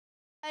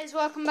Guys,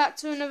 welcome back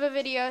to another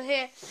video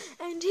here.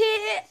 And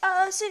here,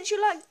 since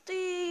you liked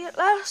the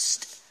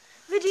last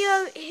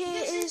video,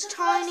 here is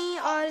Tiny,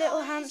 our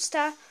little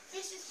hamster.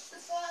 This is the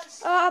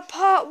first.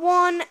 Part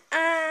 1,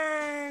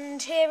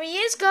 and here he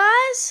is,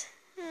 guys.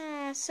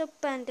 So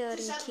bundled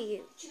and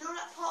cute. Do you know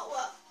that part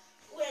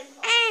when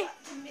I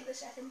to make the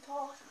second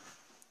part?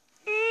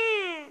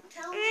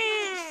 Tell me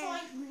when it's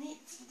 5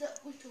 minutes that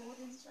we're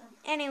talking, Sam.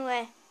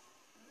 Anyway,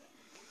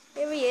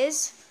 here he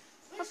is.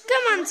 Oh,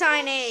 come on,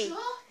 Tiny.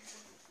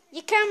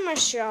 You're camera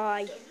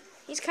shy.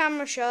 He's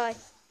camera shy.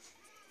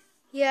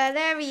 Yeah,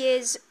 there he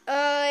is.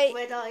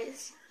 Red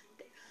Eyes.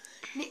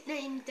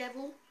 Nickname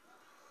Devil.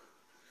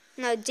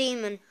 No,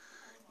 Demon.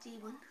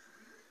 Demon.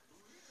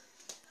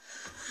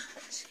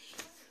 Let's see.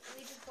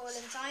 We just call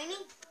him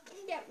Tiny.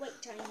 Isn't that right,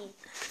 Tiny?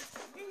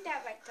 Isn't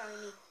that right,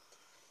 Tiny?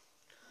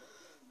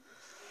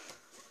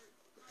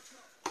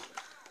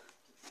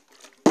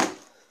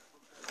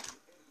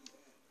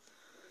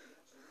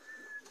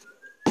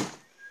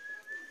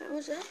 What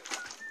was that?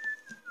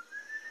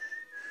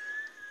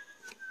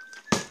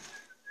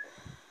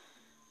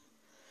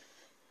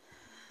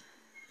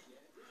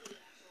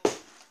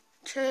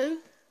 Two.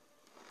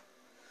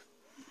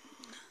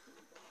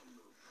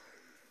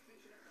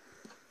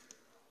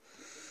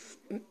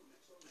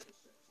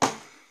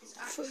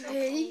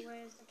 Three.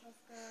 Where's the tough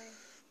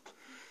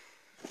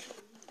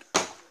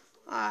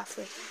guy?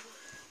 3.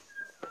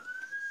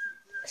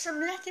 Sam,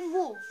 let him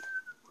walk.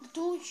 The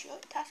door's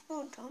shut. That's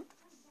on top.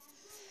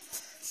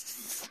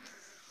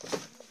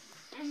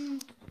 He's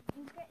getting a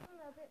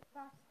bit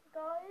fast,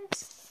 guys.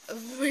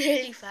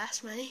 Really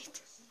fast,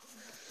 mate.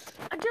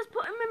 I just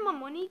put him in my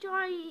money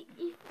jar.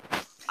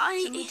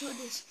 Let me do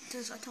this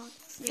because I can't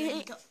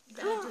really do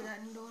that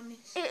on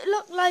this. It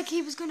looked like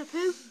he was gonna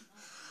poo.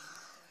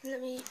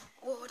 Let me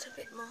water a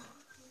bit more.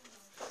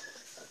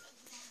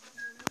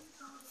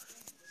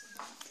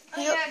 Oh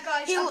yeah,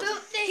 guys, I built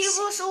this. He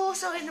was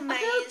also in the maze.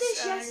 I built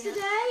this earlier.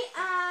 yesterday,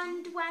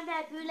 and when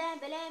that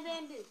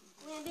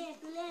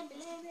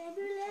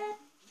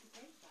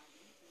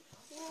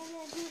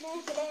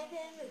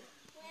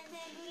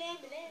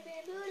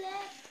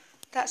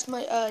That's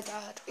my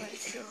dad, right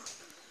sure.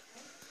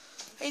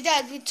 Hey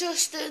Dad, we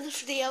just did the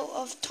video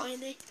of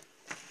Tiny.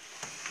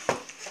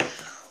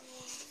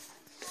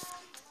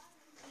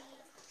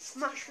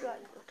 Smash the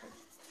like button.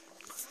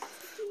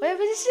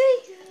 Where is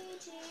he?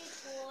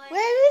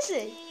 Where is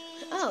he?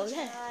 Oh,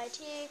 there.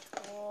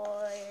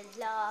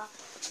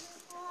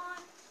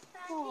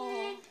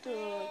 Oh,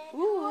 good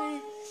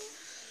boy.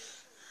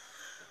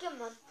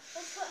 Come on,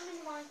 let's put him in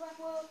the Minecraft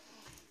world.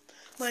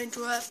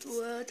 Minecraft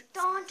word.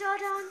 Dun, dun,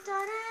 dun, dun,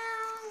 dun,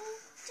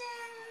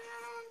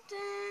 dun.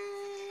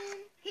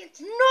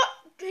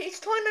 He's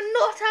trying to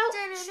knock out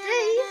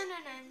Steve.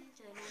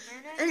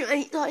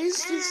 Anyway,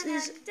 guys, this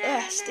is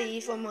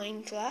Steve from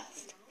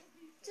Minecraft.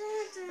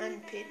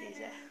 And Pidgey's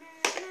there.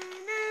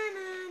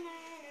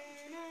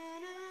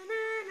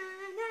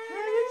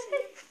 Where is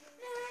he?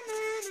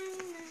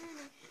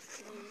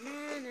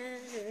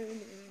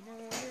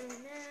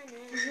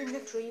 He's in the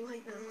tree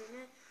right now.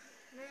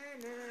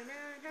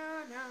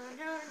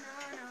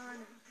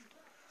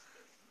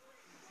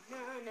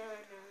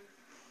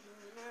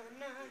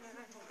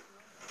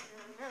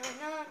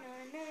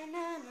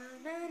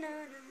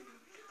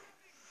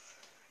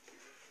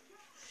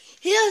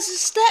 Here's a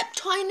step,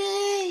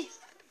 Tiny.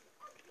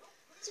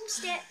 Some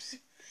steps.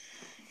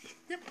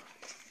 Yep.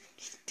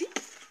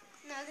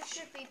 No, this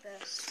should be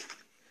burst.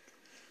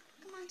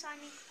 Come on,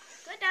 Tiny.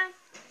 Go down.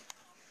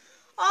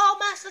 Oh,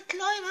 Master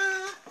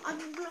Climber!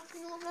 I'm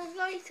blocking all the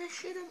light, I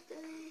shouldn't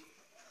be.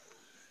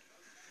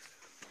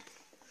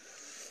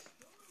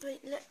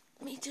 Wait, let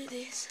me do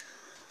this.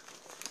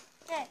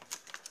 Hey,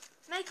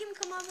 make him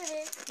come over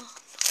here. Oh.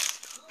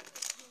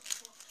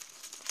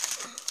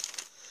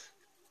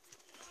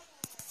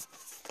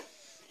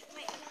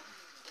 Wait.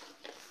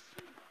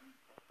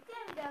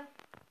 There we go.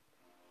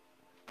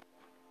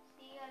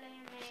 See you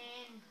later,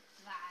 man.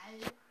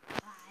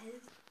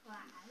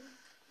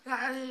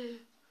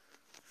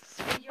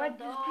 Why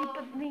do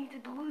people need to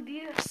do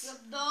this?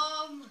 You're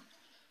dumb.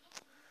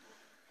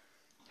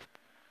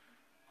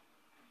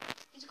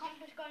 He's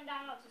accomplished going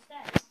down lots of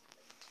stairs.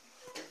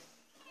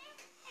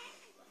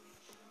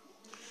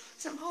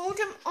 Sam, hold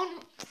him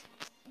on,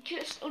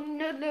 just on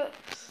the,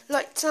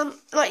 like Sam,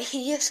 like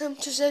here, Sam,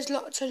 because there's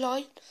lots of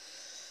light.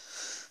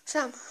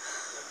 Sam.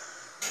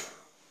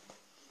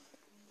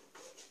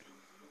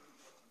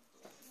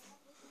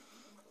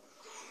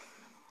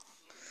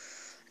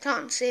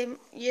 Can't see him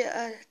yet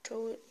at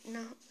all.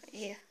 No,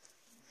 here.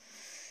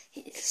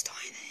 He is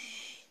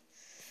Tiny.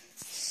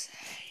 Say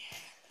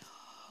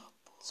hello.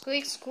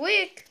 Squeak,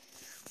 squeak.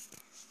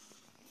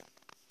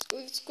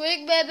 Squeak,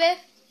 squeak,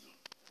 baby.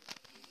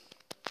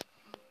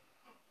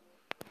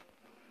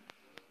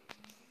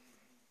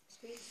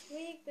 Squeak,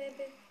 squeak,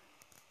 baby.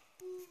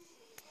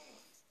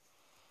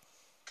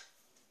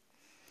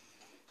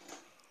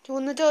 Do you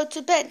want to go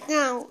to bed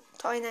now,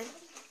 Tiny?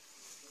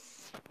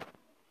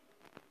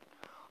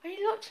 He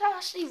looks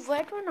actually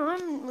red when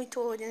I'm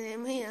recording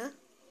him here.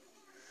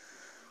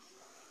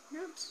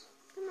 No, it's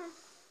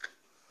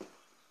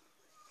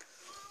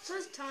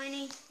says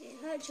tiny. It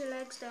hurts your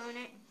legs, don't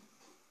it?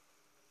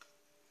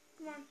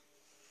 Come on.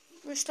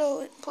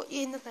 Restore it. Put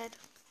you in the bed.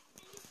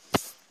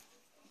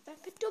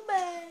 Back to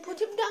bed.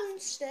 Put him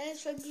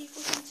downstairs so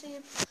people can see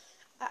him.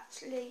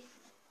 Actually,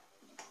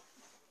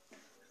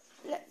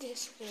 let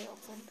this be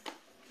open.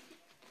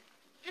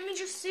 Let me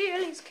just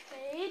seal his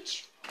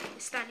cage.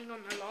 He's standing on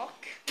the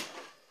lock.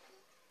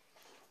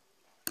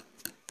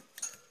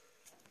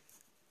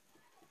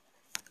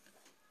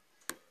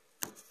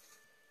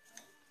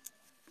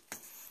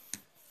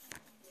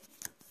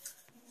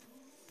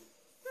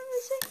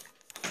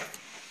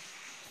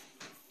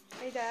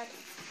 Hey Dad.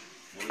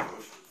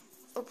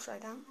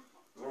 Upside down.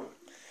 Right.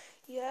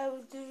 Yeah,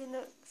 we're doing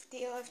a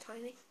video of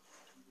Tiny.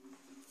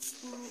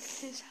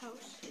 His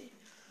house.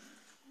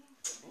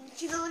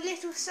 Do you know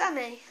little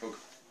Sammy? Oh.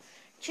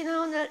 Do you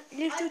know the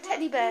little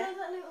teddy bear? You know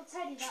that little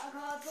teddy that I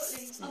got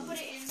butlings? I put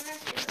it in there.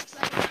 It looks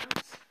like a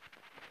mouse.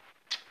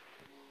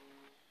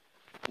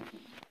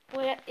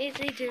 What is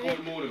he How doing?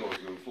 many morning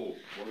lights are on? 4? 1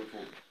 and 4.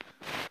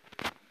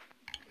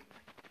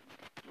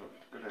 Right,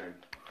 go down.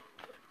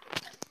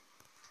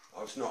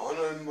 Oh, it's not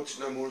on, what's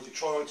no more? If you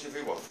try on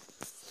TV1.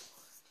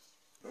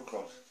 No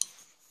cross.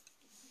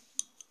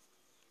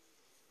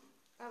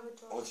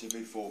 On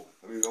TV4.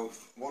 I mean, on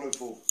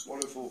 104.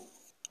 104.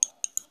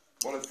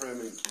 103, I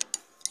mean.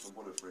 So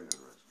 103 now,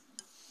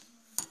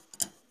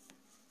 right?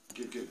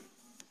 Give.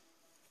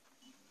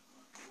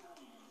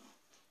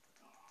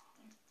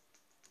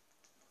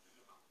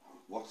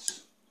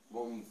 What's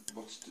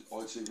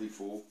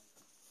ITV4?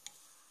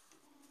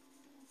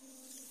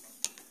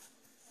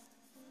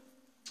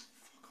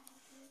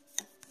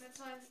 Let's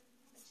have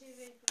a TV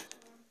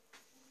picture on.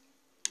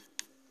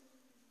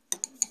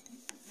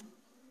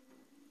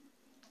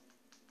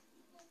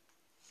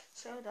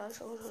 So that's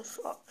also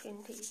watching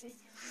TV.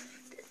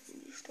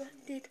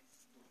 Distracted.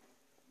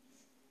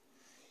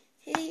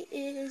 He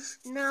is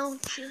now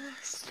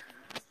just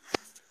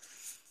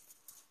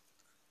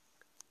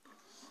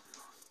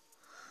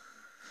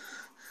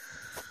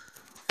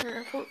and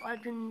I thought I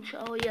didn't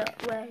show you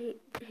where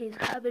his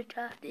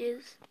habitat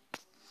is.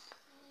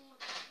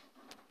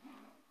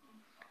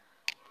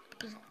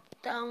 It's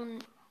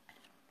down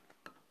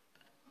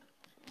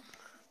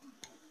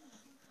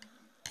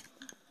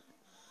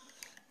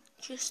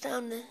just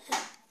down there.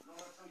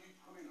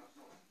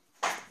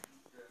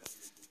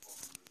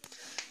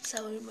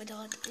 Sorry, my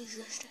dad is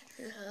just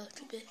how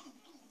to be.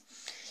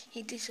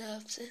 He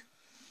deserves it.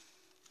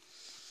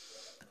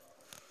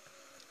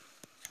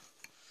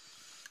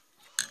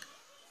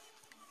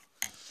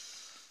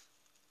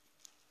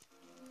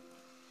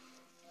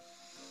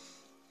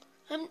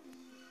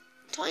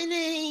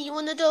 Tiny, you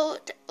want to go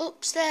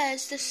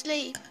upstairs to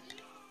sleep?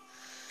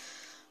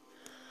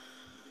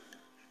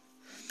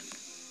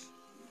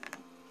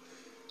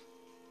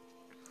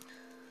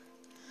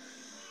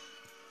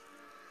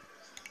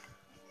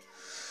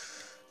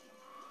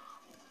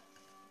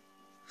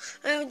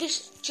 This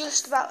is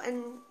just about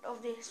end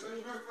of this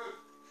video.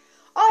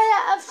 Oh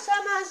yeah,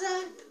 Sam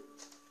hasn't.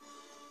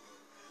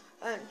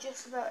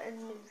 Just about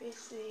end of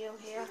this video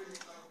here.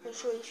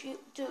 So if you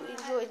do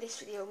enjoy this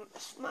video,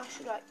 smash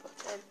the like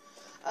button,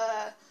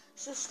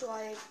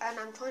 subscribe, and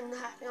I'm trying to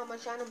happen on my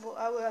channel, but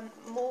I want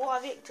more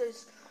of it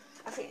because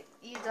I think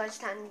you guys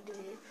can do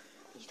it.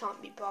 You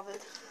can't be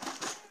bothered.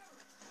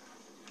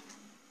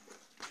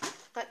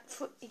 Like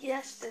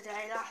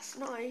yesterday, last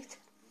night,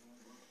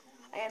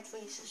 I had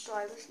 3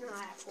 subscribers, now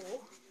I have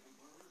 4.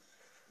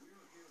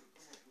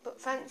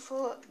 But thanks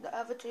for the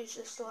other 2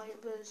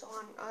 subscribers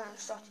on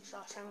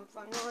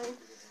Starty759,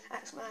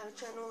 that's my other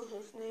channel,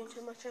 who's new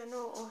to my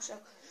channel, also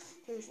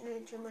who's new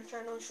to my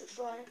channel,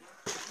 subscribe.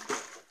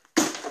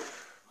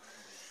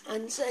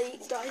 And say,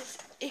 guys,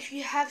 if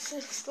you have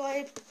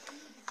subscribed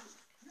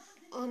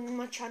on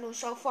my channel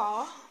so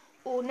far,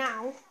 or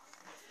now,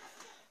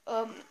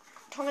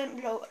 comment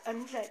below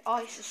and say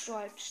I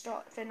subscribed,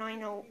 then I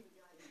know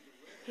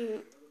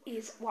who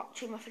is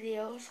watching my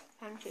videos.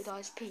 Thank you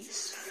guys,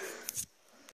 peace.